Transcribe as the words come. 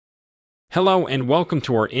Hello and welcome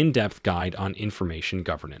to our in-depth guide on information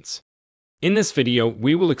governance. In this video,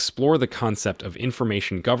 we will explore the concept of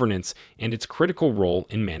information governance and its critical role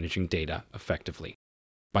in managing data effectively.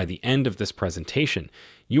 By the end of this presentation,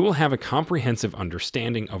 you will have a comprehensive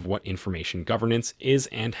understanding of what information governance is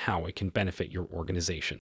and how it can benefit your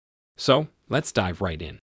organization. So, let's dive right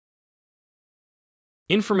in.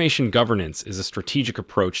 Information governance is a strategic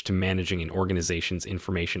approach to managing an organization's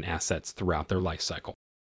information assets throughout their lifecycle.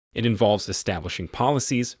 It involves establishing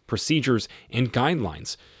policies, procedures, and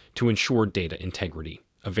guidelines to ensure data integrity,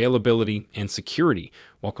 availability, and security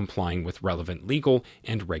while complying with relevant legal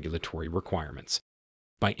and regulatory requirements.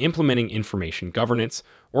 By implementing information governance,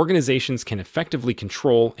 organizations can effectively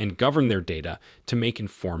control and govern their data to make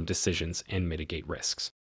informed decisions and mitigate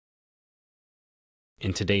risks.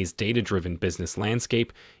 In today's data-driven business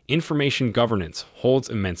landscape, information governance holds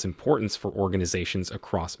immense importance for organizations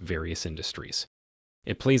across various industries.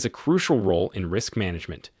 It plays a crucial role in risk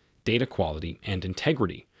management, data quality and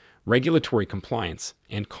integrity, regulatory compliance,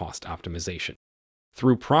 and cost optimization.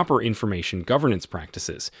 Through proper information governance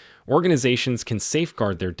practices, organizations can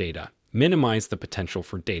safeguard their data, minimize the potential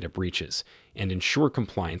for data breaches, and ensure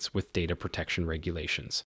compliance with data protection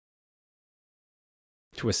regulations.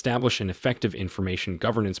 To establish an effective information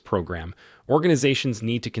governance program, organizations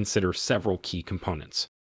need to consider several key components.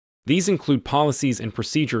 These include policies and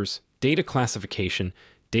procedures, data classification,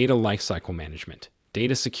 data lifecycle management,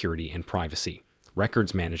 data security and privacy,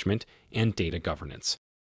 records management, and data governance.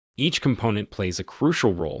 Each component plays a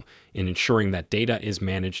crucial role in ensuring that data is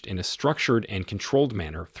managed in a structured and controlled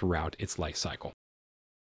manner throughout its lifecycle.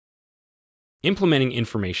 Implementing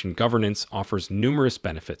information governance offers numerous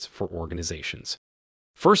benefits for organizations.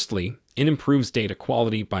 Firstly, it improves data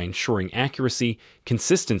quality by ensuring accuracy,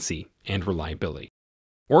 consistency, and reliability.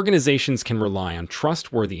 Organizations can rely on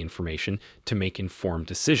trustworthy information to make informed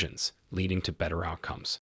decisions, leading to better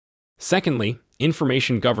outcomes. Secondly,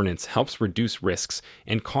 information governance helps reduce risks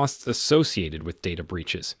and costs associated with data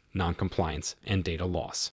breaches, noncompliance, and data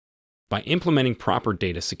loss. By implementing proper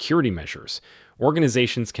data security measures,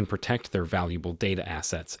 organizations can protect their valuable data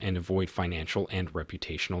assets and avoid financial and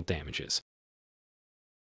reputational damages.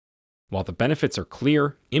 While the benefits are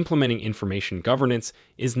clear, implementing information governance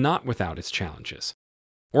is not without its challenges.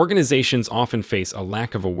 Organizations often face a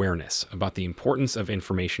lack of awareness about the importance of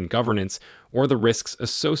information governance or the risks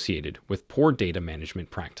associated with poor data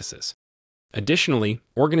management practices. Additionally,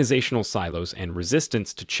 organizational silos and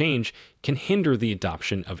resistance to change can hinder the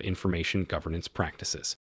adoption of information governance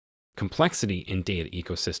practices. Complexity in data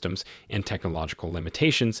ecosystems and technological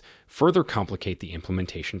limitations further complicate the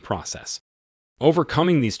implementation process.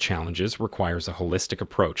 Overcoming these challenges requires a holistic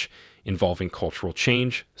approach involving cultural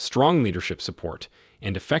change, strong leadership support,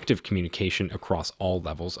 and effective communication across all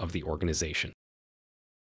levels of the organization.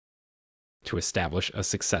 To establish a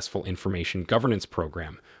successful information governance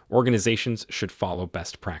program, organizations should follow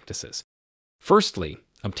best practices. Firstly,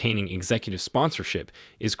 obtaining executive sponsorship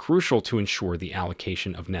is crucial to ensure the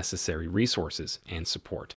allocation of necessary resources and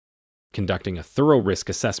support. Conducting a thorough risk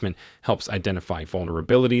assessment helps identify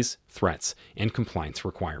vulnerabilities, threats, and compliance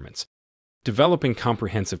requirements. Developing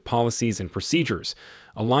comprehensive policies and procedures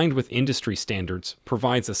aligned with industry standards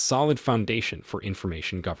provides a solid foundation for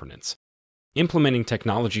information governance. Implementing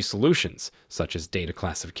technology solutions, such as data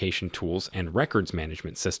classification tools and records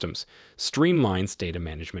management systems, streamlines data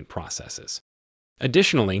management processes.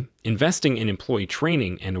 Additionally, investing in employee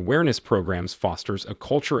training and awareness programs fosters a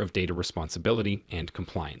culture of data responsibility and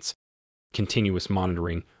compliance. Continuous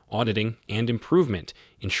monitoring, auditing, and improvement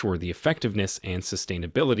ensure the effectiveness and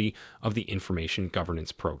sustainability of the information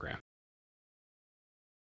governance program.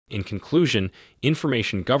 In conclusion,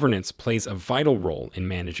 information governance plays a vital role in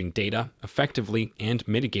managing data effectively and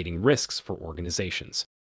mitigating risks for organizations.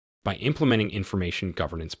 By implementing information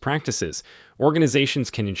governance practices,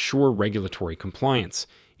 organizations can ensure regulatory compliance,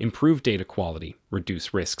 improve data quality,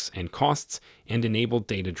 reduce risks and costs, and enable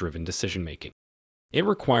data-driven decision-making. It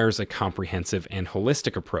requires a comprehensive and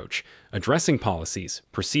holistic approach, addressing policies,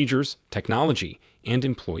 procedures, technology, and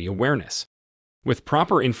employee awareness. With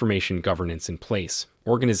proper information governance in place,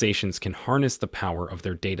 organizations can harness the power of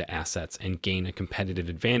their data assets and gain a competitive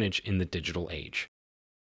advantage in the digital age.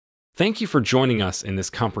 Thank you for joining us in this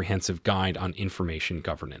comprehensive guide on information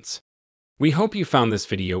governance. We hope you found this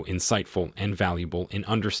video insightful and valuable in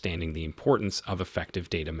understanding the importance of effective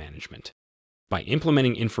data management. By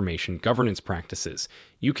implementing information governance practices,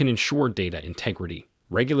 you can ensure data integrity,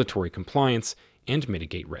 regulatory compliance, and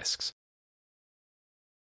mitigate risks.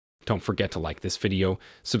 Don't forget to like this video,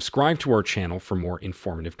 subscribe to our channel for more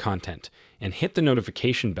informative content, and hit the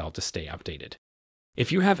notification bell to stay updated.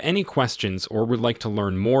 If you have any questions or would like to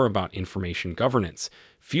learn more about information governance,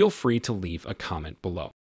 feel free to leave a comment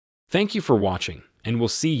below. Thank you for watching, and we'll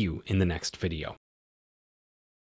see you in the next video.